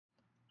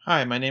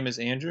Hi, my name is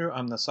Andrew.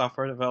 I'm the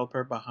software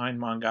developer behind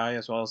MangAI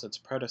as well as its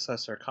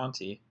predecessor,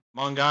 Conti.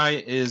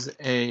 MangAI is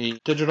a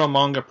digital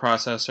manga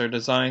processor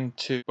designed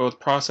to both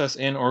process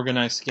and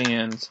organize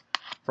scans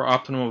for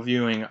optimal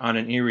viewing on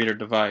an e-reader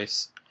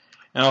device.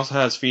 It also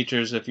has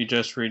features if you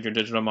just read your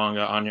digital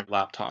manga on your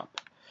laptop.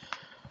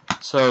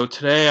 So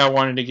today I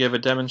wanted to give a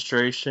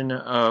demonstration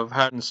of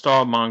how to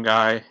install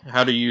MangAI,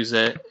 how to use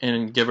it,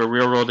 and give a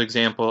real-world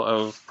example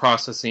of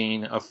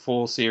processing a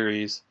full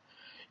series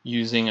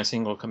using a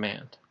single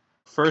command.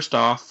 First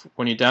off,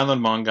 when you download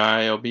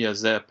MangAI, it'll be a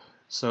zip.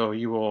 So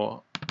you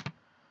will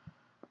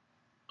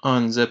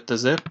unzip the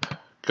zip,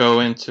 go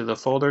into the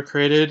folder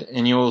created,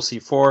 and you will see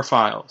 4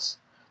 files.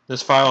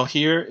 This file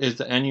here is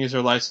the end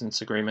user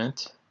license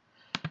agreement.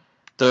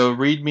 The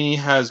README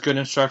has good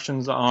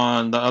instructions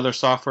on the other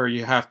software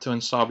you have to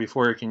install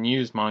before you can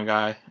use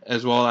MangAI,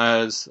 as well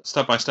as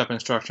step-by-step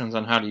instructions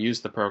on how to use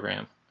the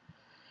program.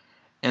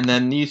 And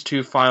then these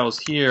 2 files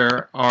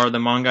here are the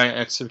MangAI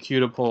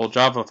executable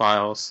Java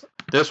files.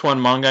 This one,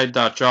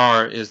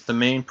 mangai.jar, is the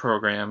main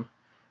program.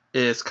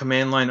 It's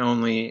command line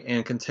only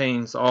and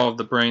contains all of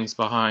the brains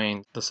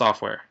behind the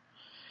software.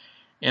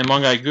 And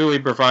MangAI GUI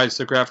provides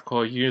the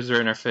graphical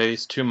user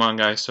interface to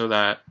MangAI so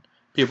that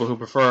people who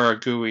prefer a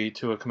GUI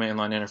to a command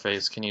line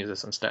interface can use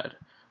this instead.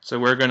 So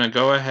we're going to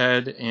go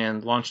ahead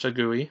and launch the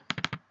GUI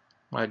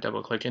by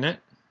double-clicking it.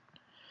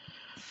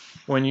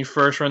 When you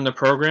first run the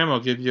program,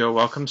 it'll give you a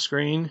welcome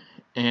screen,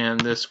 and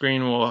this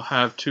screen will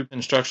have 2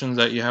 instructions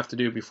that you have to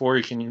do before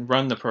you can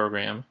run the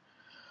program.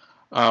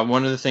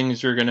 One of the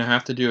things you're going to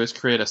have to do is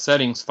create a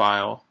settings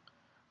file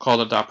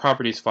called a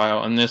 .properties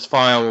file, and this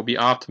file will be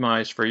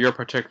optimized for your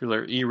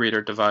particular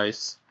e-reader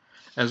device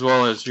as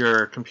well as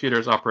your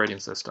computer's operating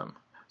system.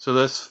 So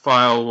this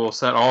file will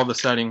set all the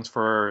settings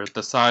for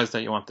the size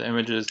that you want the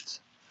images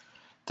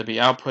to be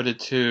outputted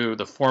to,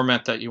 the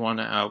format that you want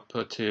to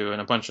output to,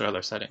 and a bunch of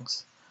other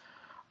settings.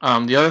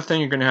 The other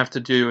thing you're going to have to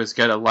do is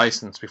get a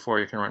license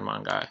before you can run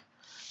MangAI.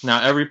 Now,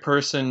 every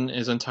person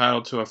is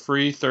entitled to a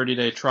free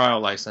 30-day trial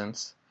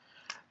license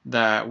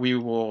that we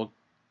will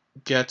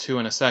get to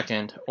in a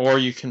second, or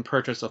you can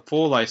purchase a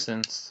full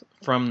license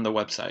from the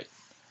website.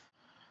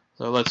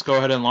 So let's go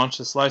ahead and launch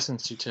this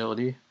license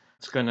utility.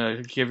 It's going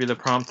to give you the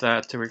prompt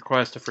that to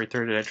request a free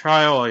 30-day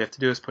trial, all you have to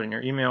do is put in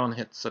your email and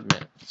hit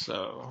submit.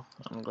 So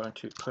I'm going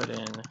to put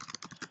in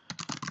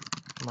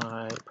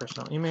my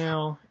personal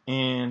email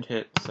and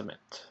hit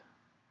submit.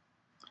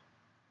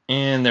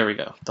 And there we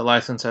go. The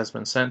license has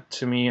been sent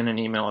to me in an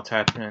email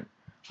attachment.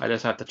 I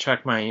just have to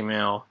check my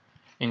email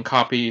and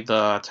copy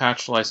the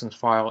attached license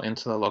file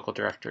into the local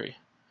directory.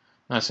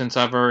 Now, since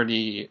I've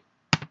already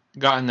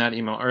gotten that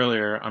email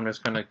earlier, I'm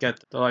just going to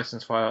get the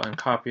license file and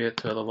copy it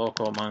to the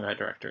local MangAI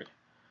directory.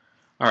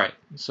 Alright,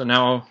 so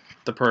now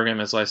the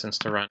program is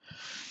licensed to run.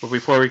 But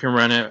before we can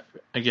run it,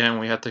 again,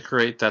 we have to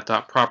create that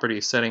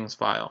 .properties settings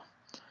file.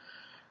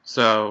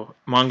 So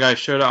MangAI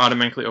should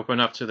automatically open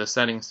up to the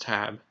settings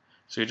tab.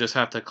 So you just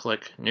have to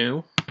click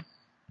New.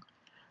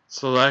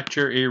 Select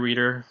your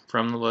e-reader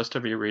from the list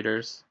of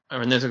e-readers.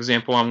 In this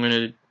example, I'm going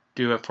to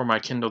do it for my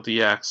Kindle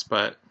DX,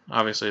 but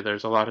obviously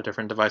there's a lot of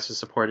different devices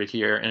supported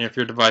here. And if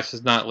your device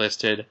is not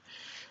listed,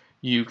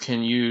 you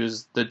can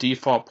use the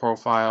default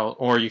profile,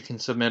 or you can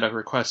submit a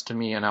request to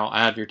me and I'll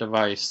add your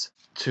device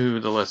to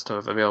the list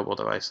of available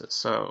devices.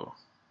 So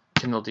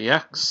Kindle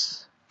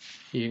DX,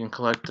 you can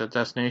select the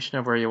destination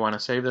of where you want to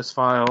save this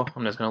file.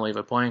 I'm just going to leave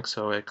it blank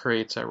so it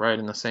creates it right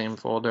in the same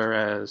folder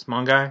as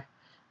MangAI,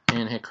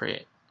 and hit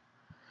create.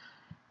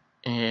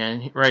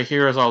 And right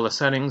here is all the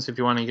settings. If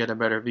you want to get a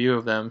better view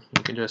of them,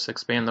 you can just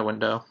expand the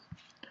window.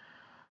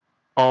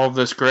 All of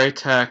this gray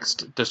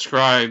text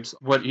describes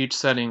what each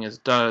setting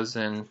does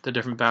and the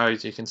different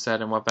values you can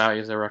set and what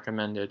values are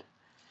recommended.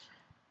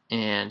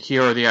 And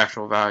here are the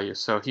actual values.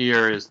 So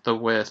here is the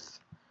width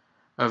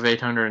of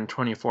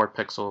 824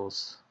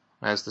 pixels.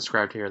 As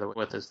described here, the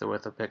width is the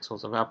width of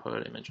pixels of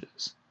output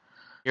images.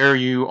 Here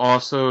you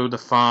also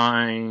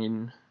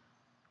define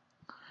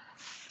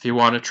if you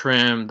want to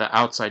trim the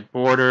outside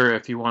border,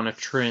 if you want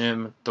to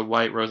trim the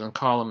white rows and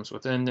columns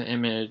within the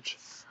image,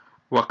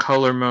 what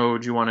color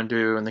mode you want to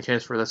do. In the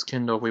case for this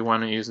Kindle, we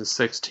want to use a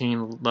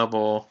 16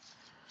 level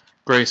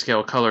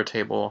grayscale color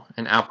table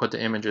and output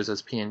the images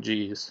as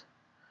PNGs.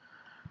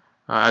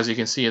 As you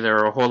can see, there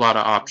are a whole lot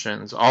of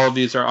options. All of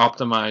these are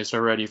optimized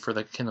already for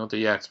the Kindle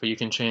DX, but you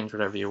can change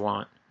whatever you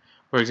want.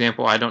 For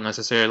example, I don't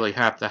necessarily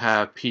have to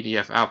have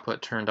PDF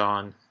output turned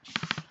on.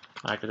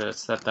 I could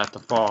just set that to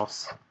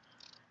false,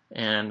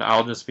 and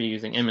I'll just be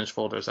using image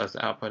folders as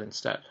the output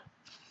instead.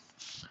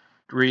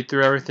 Read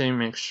through everything,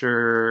 make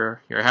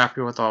sure you're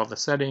happy with all the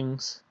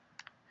settings,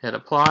 hit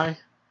apply,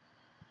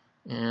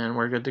 and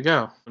we're good to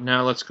go.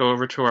 Now let's go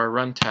over to our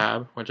Run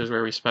tab, which is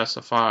where we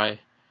specify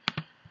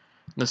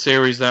the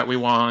series that we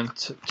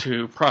want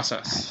to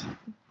process.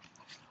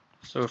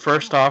 So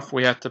first off,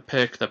 we have to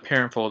pick the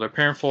parent folder.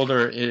 Parent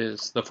folder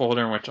is the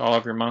folder in which all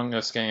of your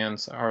manga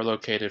scans are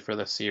located for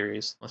this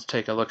series. Let's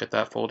take a look at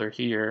that folder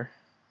here.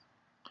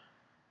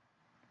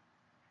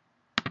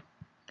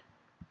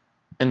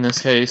 In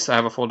this case, I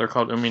have a folder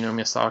called Umi no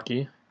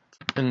Misaki.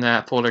 And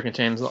that folder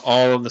contains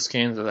all of the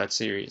scans of that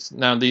series.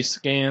 Now these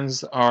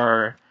scans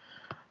are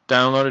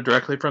downloaded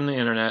directly from the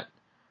internet.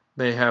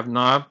 They have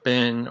not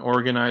been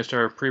organized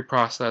or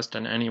pre-processed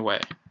in any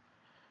way.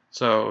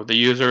 So the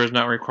user is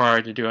not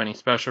required to do any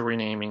special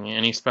renaming,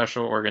 any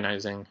special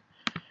organizing.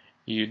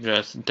 You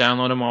just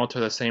download them all to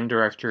the same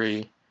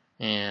directory,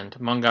 and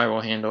MangAI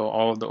will handle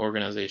all of the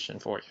organization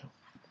for you.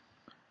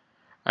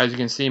 As you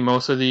can see,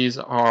 most of these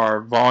are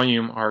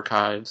volume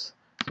archives.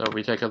 So if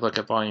we take a look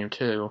at volume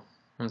 2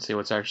 and see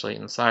what's actually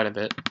inside of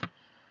it,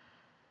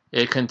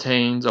 it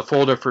contains a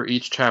folder for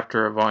each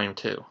chapter of volume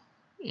 2.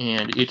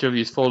 And each of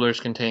these folders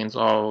contains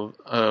all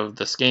of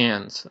the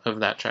scans of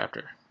that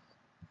chapter.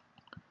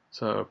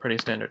 So pretty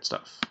standard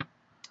stuff.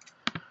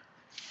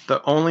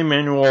 The only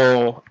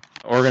manual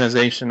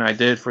organization I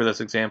did for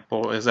this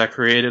example is I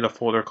created a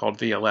folder called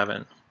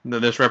V11.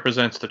 This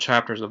represents the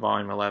chapters of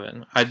volume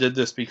 11. I did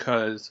this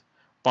because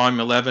volume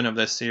 11 of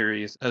this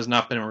series has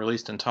not been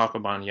released in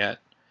Talkabon yet.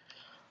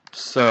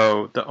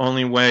 So the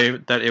only way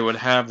that it would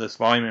have this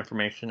volume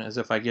information is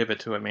if I give it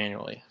to it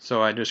manually.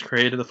 So I just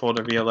created the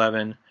folder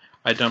V11.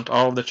 I dumped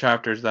all of the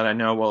chapters that I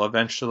know will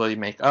eventually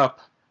make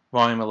up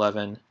volume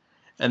 11,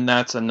 and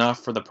that's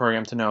enough for the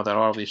program to know that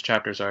all of these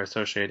chapters are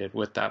associated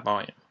with that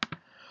volume.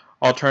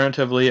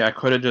 Alternatively, I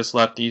could have just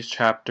left these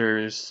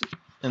chapters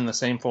in the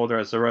same folder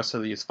as the rest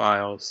of these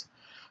files.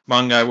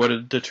 MangAI would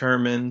have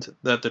determined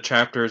that the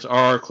chapters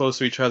are close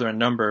to each other in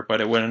number,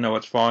 but it wouldn't know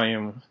which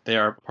volume they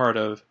are part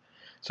of.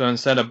 So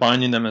instead of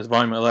binding them as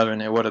volume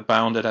 11, it would have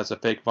bound it as a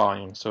fake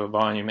volume, so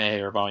volume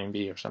A or volume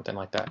B or something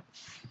like that.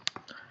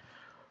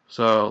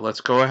 So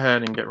let's go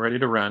ahead and get ready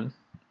to run.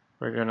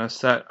 We're going to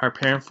set our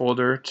parent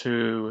folder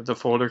to the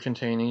folder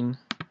containing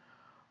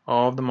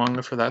all of the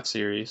manga for that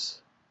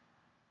series.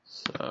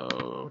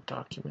 So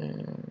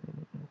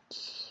document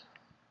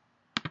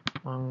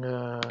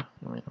manga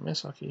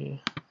Misaki.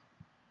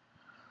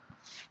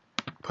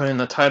 Put in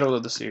the title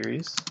of the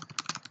series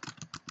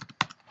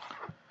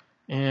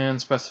and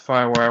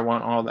specify where I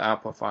want all the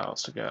output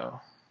files to go.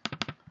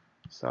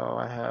 So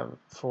I have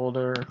a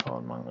folder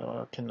called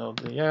manga Kindle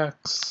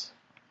DX,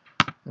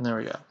 and there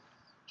we go.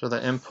 So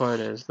the input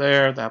is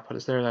there, the output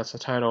is there, that's the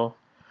title.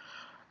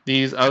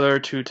 These other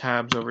two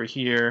tabs over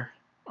here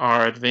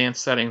are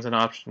advanced settings and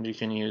options you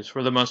can use.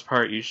 For the most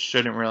part, you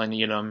shouldn't really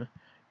need them.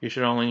 You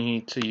should only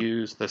need to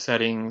use the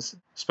settings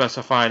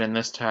specified in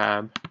this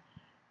tab,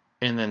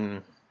 and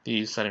then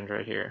these settings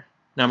right here.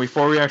 Now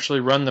before we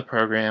actually run the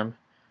program,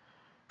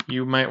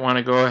 you might want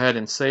to go ahead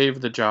and save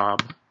the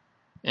job.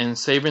 And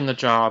saving the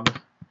job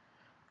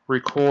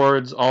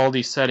records all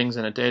these settings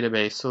in a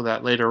database so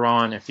that later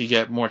on, if you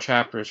get more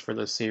chapters for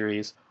this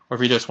series, or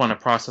if you just want to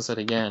process it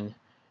again,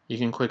 you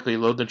can quickly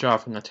load the job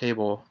from the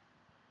table,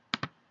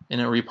 and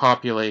it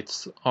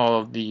repopulates all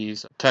of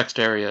these text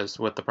areas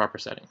with the proper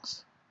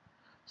settings.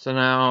 So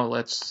now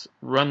let's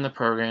run the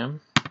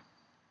program.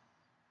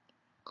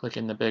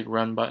 Clicking the big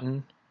run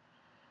button.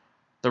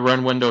 The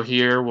run window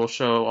here will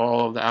show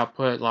all of the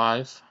output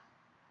live.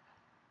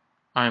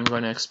 I'm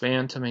going to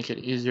expand to make it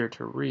easier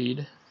to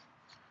read.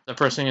 The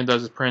first thing it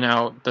does is print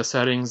out the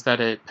settings that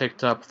it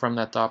picked up from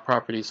that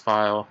 .properties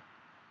file,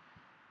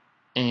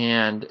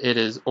 and it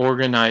is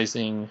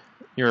organizing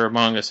your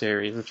manga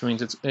series, which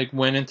means it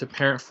went into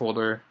parent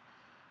folder,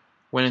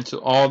 went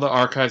into all the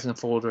archives and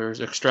folders,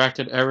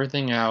 extracted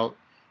everything out,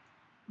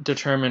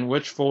 determined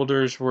which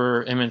folders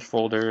were image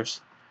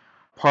folders,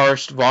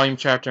 parsed volume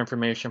chapter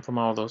information from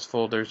all those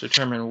folders,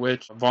 determined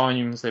which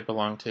volumes they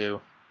belong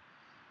to,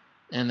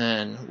 and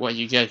then what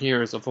you get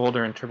here is a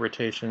folder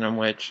interpretation in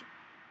which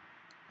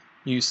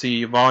you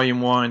see volume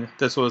 1,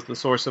 this was the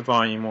source of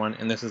volume 1,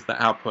 and this is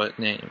the output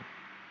name.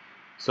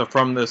 So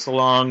from this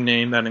long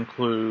name that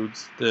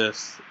includes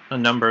a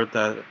number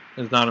that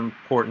is not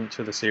important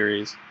to the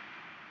series,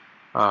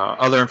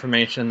 other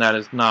information that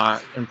is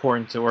not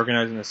important to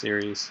organizing the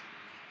series,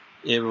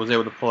 it was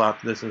able to pull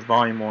out this is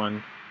volume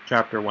 1,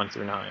 chapter 1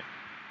 through 9.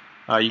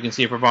 You can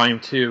see for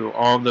volume 2,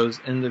 all of those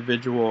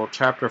individual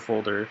chapter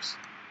folders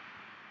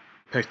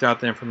picked out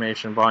the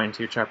information, volume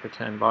 2, chapter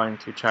 10, volume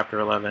 2, chapter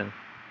 11,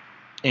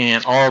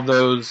 and all of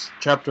those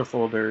chapter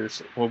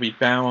folders will be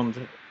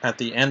bound at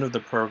the end of the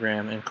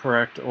program in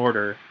correct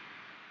order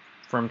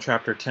from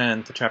chapter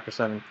 10 to chapter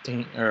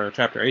 17 or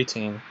chapter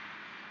 18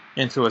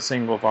 into a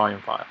single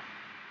volume file.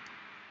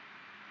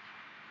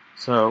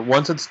 So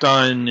once it's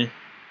done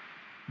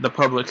the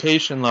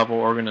publication level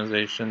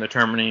organization,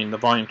 determining the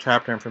volume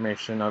chapter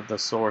information of the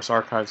source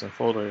archives and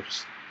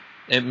folders,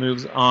 it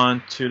moves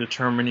on to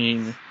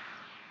determining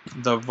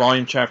the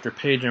volume chapter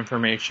page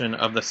information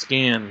of the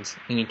scans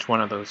in each one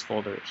of those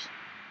folders.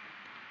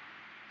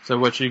 So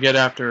what you get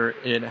after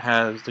it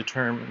has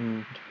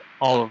determined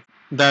all of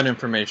that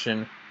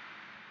information,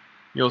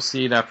 you'll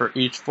see that for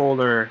each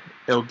folder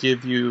it'll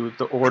give you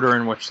the order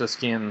in which the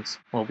scans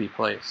will be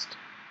placed.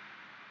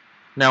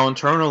 Now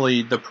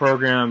internally the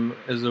program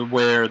is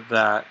aware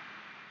that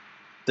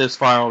this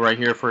file right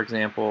here, for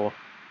example,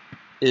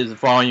 is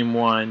volume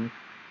 1,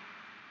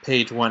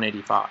 page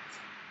 185.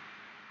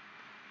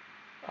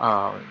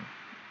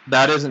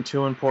 That isn't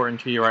too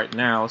important to you right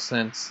now,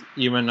 since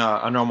even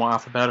a normal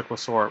alphabetical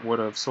sort would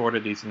have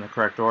sorted these in the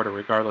correct order,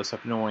 regardless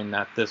of knowing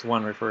that this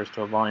 1 refers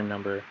to a volume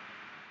number,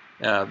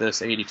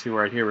 this 82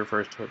 right here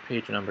refers to a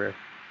page number.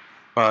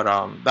 But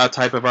that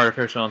type of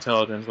artificial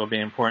intelligence will be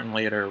important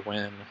later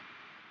when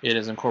it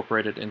is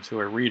incorporated into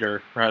a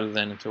reader rather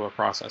than into a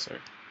processor.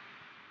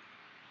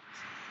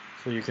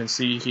 So you can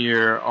see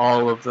here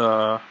all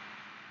of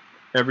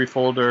every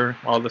folder,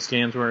 all the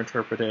scans were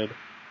interpreted.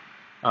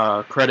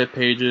 Credit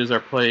pages are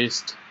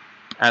placed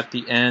at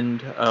the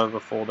end of a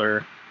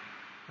folder.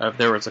 If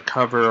there was a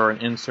cover or an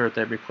insert,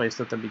 they'd be placed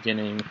at the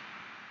beginning.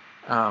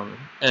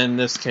 In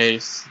this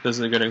case, this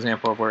is a good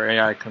example of where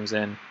AI comes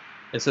in.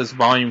 It says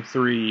Volume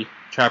 3,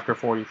 Chapter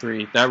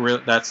 43.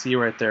 That C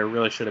right there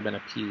really should have been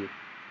a P.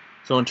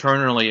 So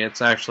internally,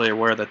 it's actually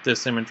aware that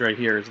this image right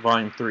here is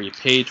Volume 3,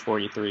 Page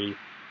 43,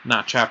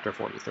 not Chapter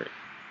 43.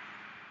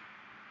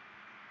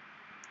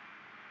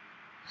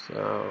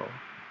 So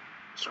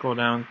scroll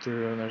down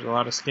through, and there's a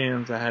lot of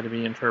scans that had to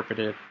be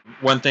interpreted.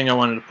 One thing I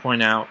wanted to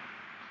point out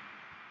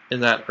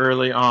is that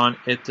early on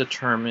it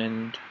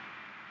determined,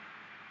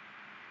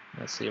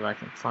 let's see if I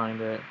can find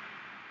it,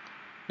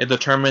 it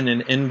determined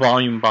an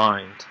in-volume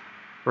bind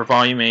for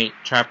Volume 8,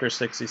 Chapter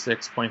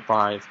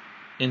 66.5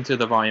 into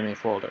the Volume 8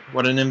 folder.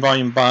 What an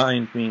in-volume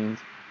bind means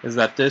is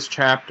that this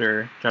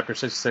chapter, Chapter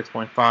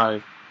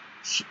 66.5,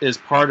 is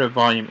part of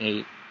Volume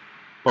 8,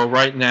 but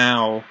right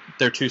now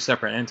they're two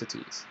separate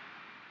entities.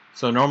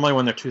 So normally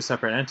when they're two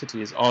separate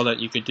entities, all that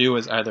you could do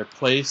is either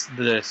place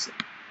this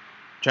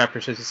Chapter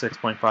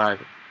 66.5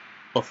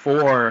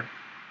 before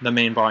the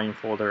main volume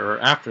folder or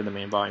after the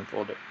main volume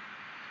folder.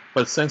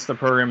 But since the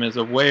program is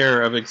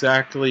aware of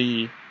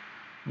exactly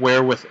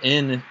where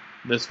within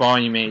this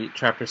Volume 8,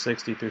 Chapter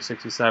 60 through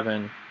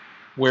 67,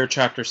 where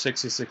Chapter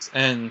 66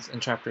 ends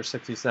and Chapter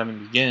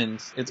 67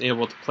 begins, it's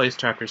able to place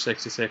Chapter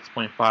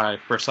 66.5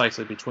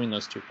 precisely between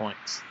those 2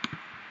 points.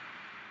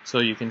 So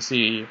you can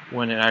see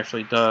when it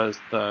actually does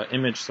the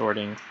image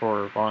sorting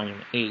for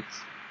Volume 8,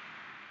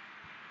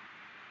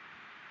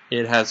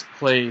 it has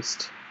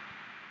placed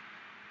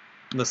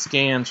the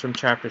scans from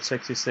Chapter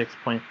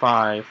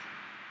 66.5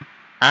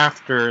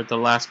 after the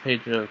last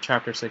page of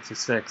Chapter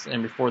 66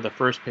 and before the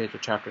first page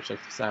of Chapter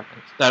 67.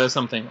 That is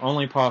something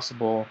only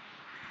possible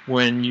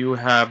when you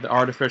have the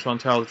artificial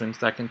intelligence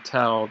that can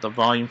tell the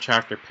volume,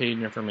 chapter, page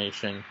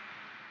information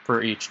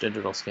for each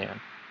digital scan.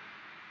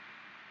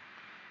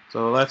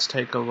 So let's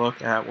take a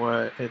look at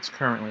what it's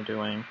currently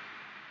doing.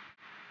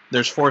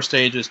 There's 4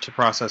 stages to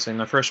processing.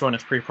 The first one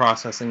is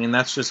pre-processing, and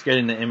that's just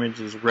getting the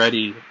images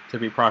ready to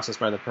be processed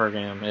by the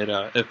program.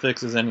 It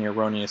fixes any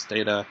erroneous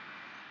data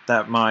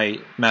that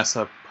might mess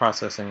up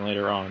processing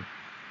later on.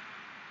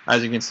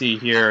 As you can see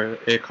here,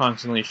 it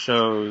constantly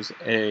shows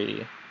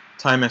a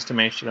time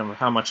estimation of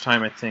how much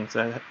time it thinks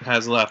it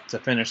has left to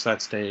finish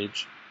that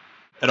stage.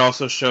 It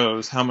also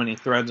shows how many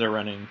threads are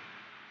running.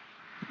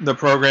 The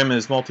program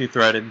is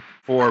multi-threaded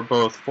for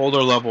both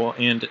folder level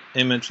and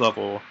image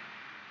level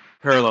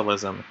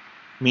parallelism,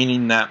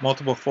 meaning that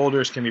multiple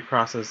folders can be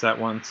processed at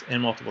once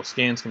and multiple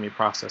scans can be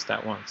processed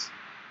at once.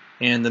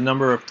 And the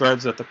number of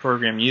threads that the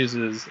program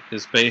uses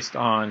is based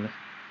on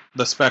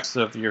the specs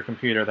of your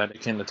computer that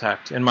it can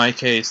detect. In my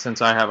case,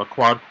 since I have a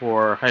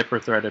quad-core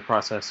hyper-threaded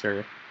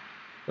processor,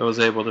 it was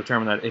able to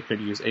determine that it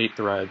could use 8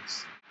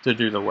 threads to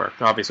do the work.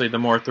 Obviously, the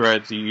more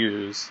threads you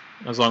use,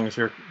 as long as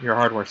your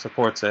hardware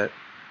supports it,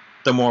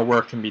 the more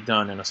work can be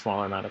done in a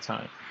smaller amount of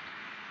time.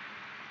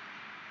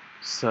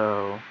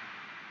 So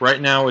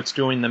right now it's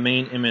doing the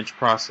main image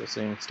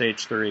processing,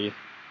 stage 3.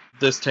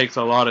 This takes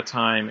a lot of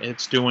time.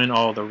 It's doing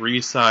all the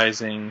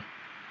resizing,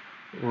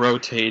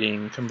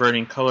 rotating,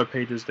 converting color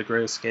pages to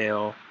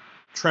grayscale,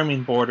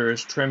 trimming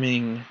borders,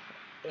 trimming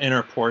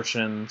inner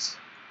portions,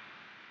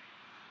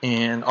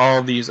 and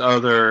all these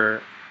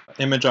other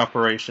image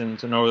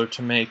operations in order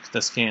to make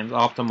the scans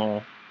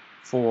optimal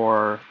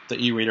for the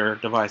e-reader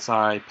device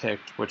I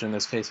picked, which in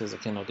this case is a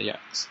Kindle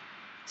DX.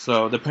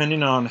 So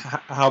depending on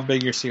how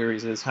big your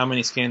series is, how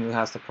many scans it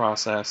has to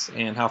process,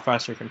 and how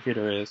fast your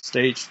computer is,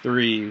 stage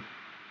 3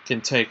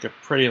 can take a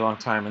pretty long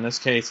time. In this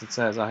case, it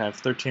says I have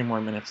 13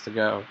 more minutes to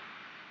go.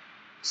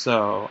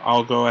 So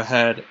I'll go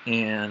ahead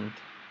and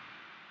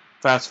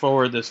fast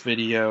forward this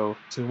video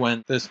to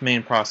when this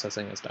main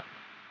processing is done.